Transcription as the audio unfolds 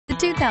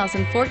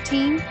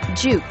2014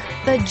 Juke.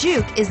 The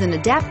Juke is an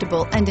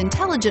adaptable and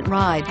intelligent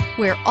ride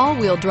where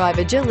all-wheel drive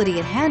agility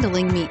and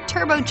handling meet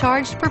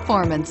turbocharged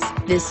performance.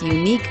 This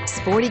unique,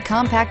 sporty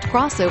compact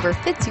crossover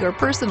fits your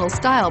personal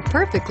style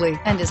perfectly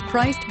and is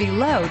priced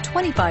below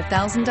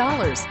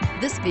 $25,000.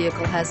 This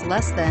vehicle has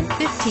less than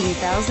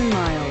 15,000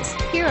 miles.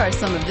 Here are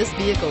some of this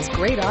vehicle's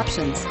great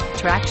options: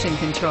 traction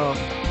control,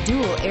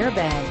 dual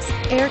airbags,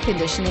 air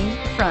conditioning,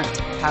 front,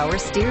 power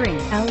steering,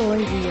 alloy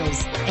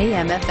wheels,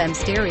 AM/FM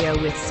stereo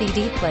with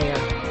CD player,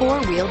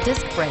 four-wheel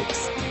disc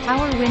brakes,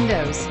 power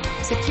windows,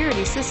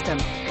 security system,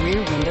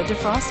 rear window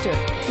defroster.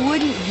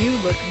 Wouldn't you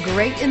look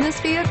great in this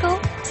vehicle?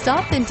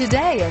 Stop in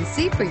today and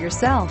see for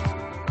yourself.